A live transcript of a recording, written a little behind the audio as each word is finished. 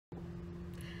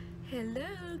Hello,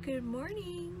 good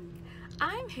morning.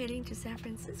 I'm heading to San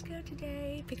Francisco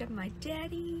today, pick up my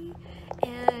daddy,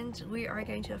 and we are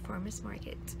going to a farmer's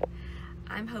market.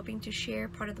 I'm hoping to share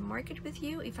part of the market with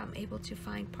you if I'm able to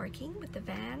find parking with the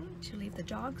van to leave the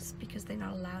dogs because they're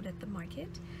not allowed at the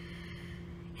market.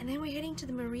 And then we're heading to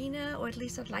the Marina, or at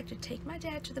least I'd like to take my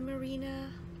dad to the Marina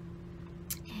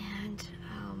and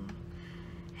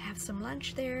have some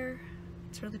lunch there.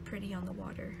 It's really pretty on the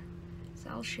water. So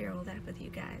I'll share all that with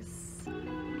you guys.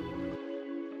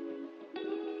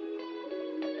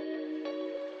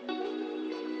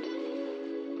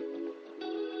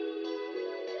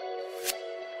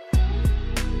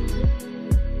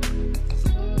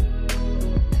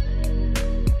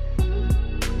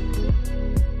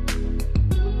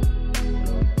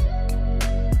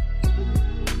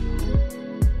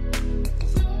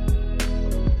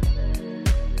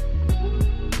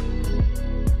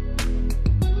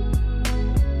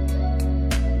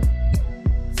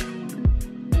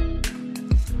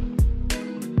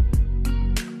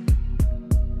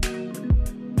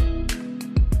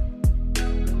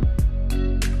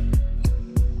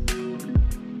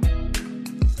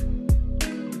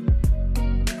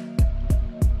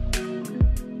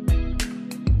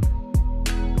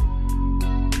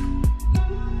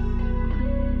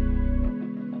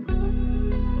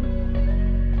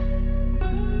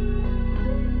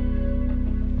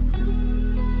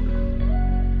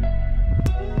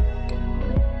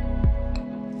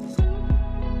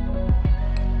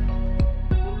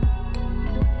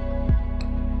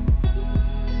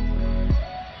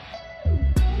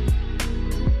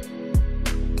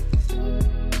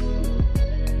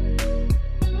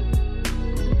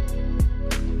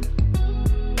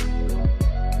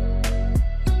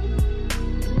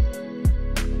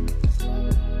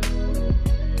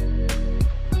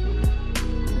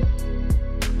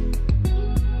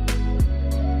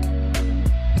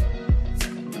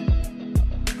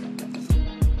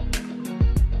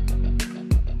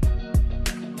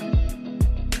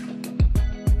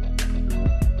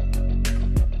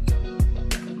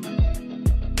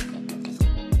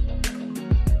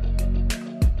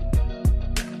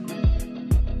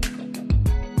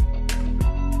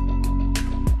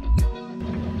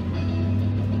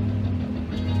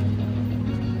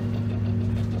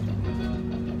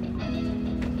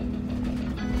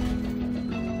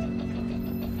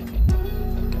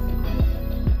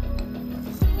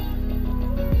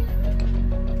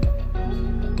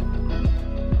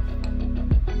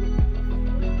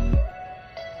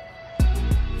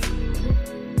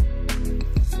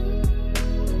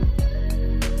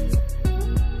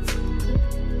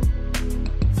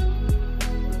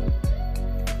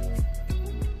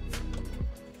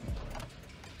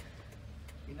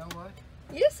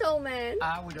 Yes, old man.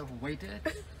 I would have waited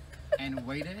and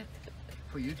waited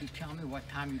for you to tell me what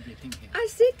time you're getting here. I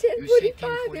said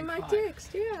 10:45 in my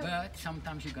text, yeah. But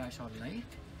sometimes you guys are late.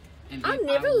 And I'm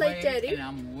never late, wait, Daddy. And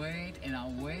I'm wait and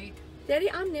I'll wait.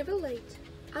 Daddy, I'm never late.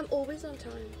 I'm always on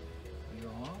time. You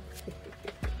are?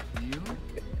 You?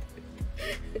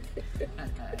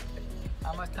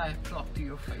 How much I clock to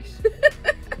your face?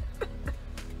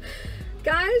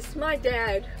 Guys, my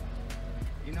dad.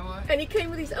 You know what? And he came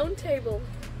with his own table.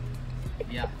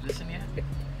 Yeah, listen here.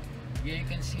 Yeah, you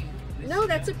can see. No,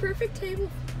 that's a perfect table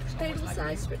like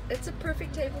size. this. It's a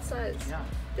perfect table size. Yeah.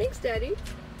 Thanks, Daddy.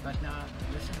 But now,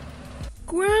 listen.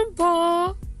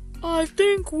 Grandpa, I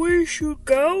think we should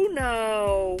go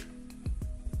now.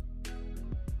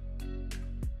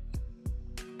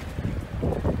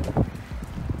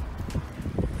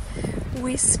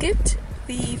 We skipped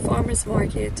the farmer's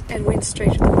market and went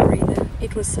straight to the marina.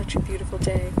 It was such a beautiful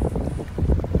day.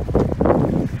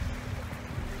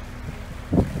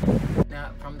 Now,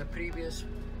 from the previous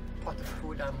pot of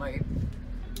food I made,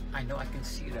 I know I can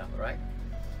see that, right?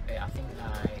 I think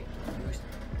I used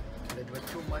a little bit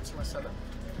too much masala.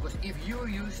 Because if you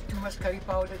use too much curry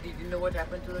powder, did you know what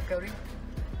happened to the curry?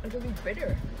 It'll be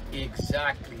bitter.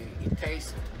 Exactly. It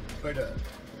tastes bitter.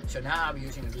 So now I'm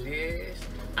using less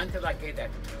until I get that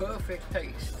perfect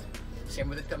taste. Same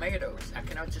with the tomatoes. I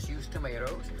cannot just use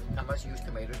tomatoes. I must use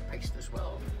tomato paste as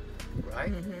well,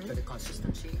 right? So the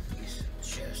consistency is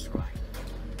just right.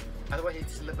 Otherwise,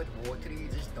 it's a little bit watery.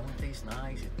 It just don't taste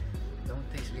nice. It don't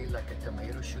taste really like a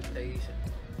tomato should taste.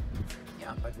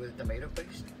 Yeah, but with tomato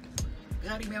paste.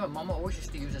 Because I remember Mama always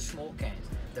used to use the small cans,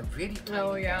 the very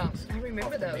tiny cans. I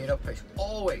remember of those. Tomato paste,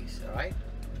 always, right?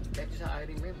 That's how I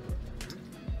remember.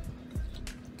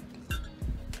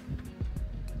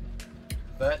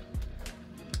 But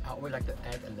I always like to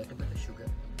add a little bit of sugar.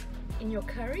 In your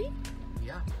curry?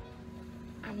 Yeah.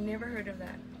 I've never heard of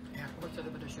that. Yeah, what's a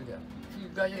little bit of sugar? You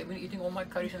guys have been eating all my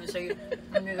curries and say you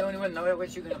don't even know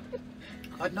what sugar.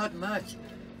 But not much.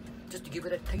 Just to give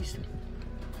it a taste.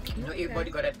 You know,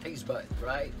 everybody got a taste bud,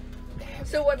 right?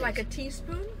 So what, like a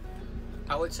teaspoon?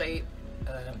 I would say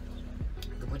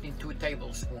put in 2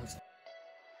 tablespoons.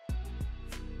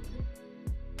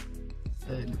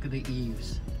 Look at the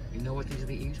eaves. You know what is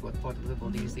the eaves? What part of the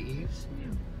body is the eaves?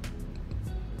 Yeah.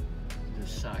 The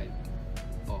side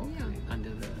of under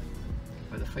the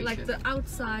where the fascia. Like the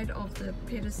outside of the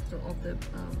pedestal of the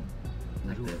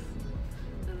like roof.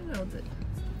 I don't know.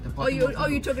 The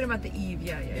You're talking about the eave?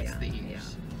 Yeah. That's the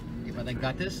eaves. Yeah, but the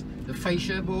gutters, the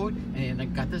fascia board, and the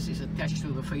gutters is attached to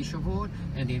the fascia board,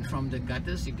 and then from the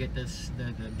gutters you get the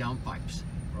downpipes,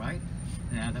 right?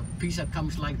 Now the piece that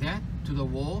comes like that to the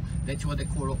wall, that's what they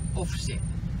call an offset,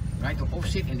 right? The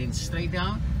offset, and then straight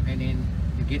down, and then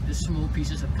you get the small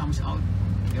pieces that comes out.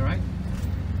 You right?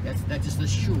 That's just the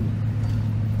shoe.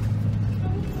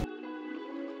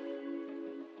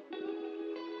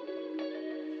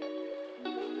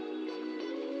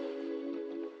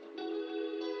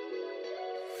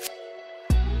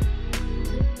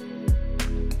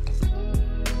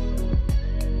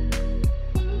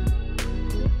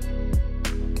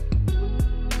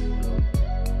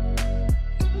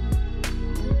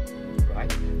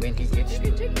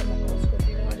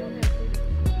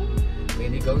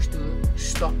 When he goes to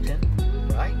Stockton,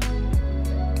 right?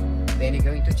 Then he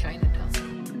going to Chinatown.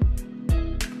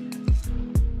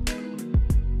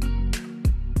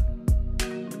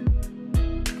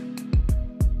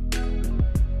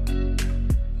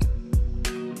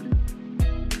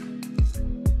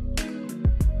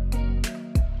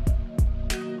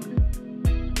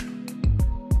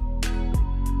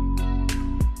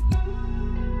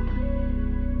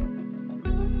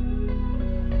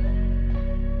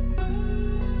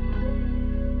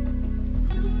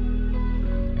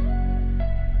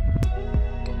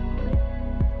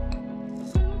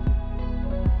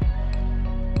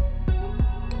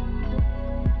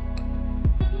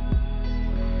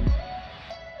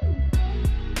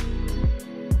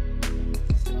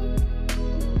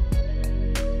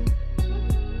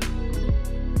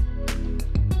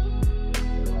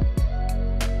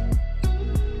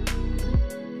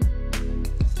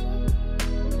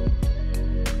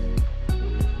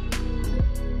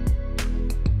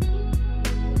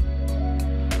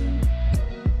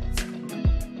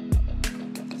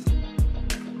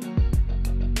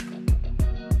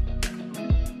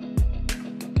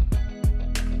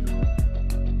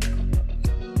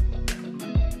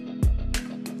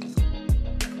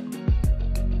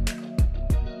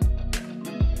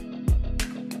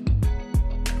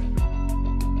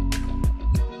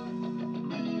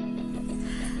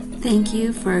 Thank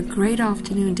you for a great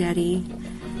afternoon, Daddy.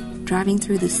 Driving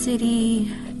through the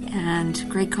city and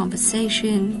great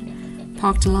conversation,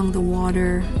 parked along the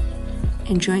water,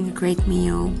 enjoying a great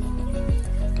meal.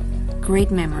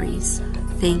 Great memories.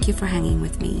 Thank you for hanging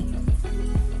with me.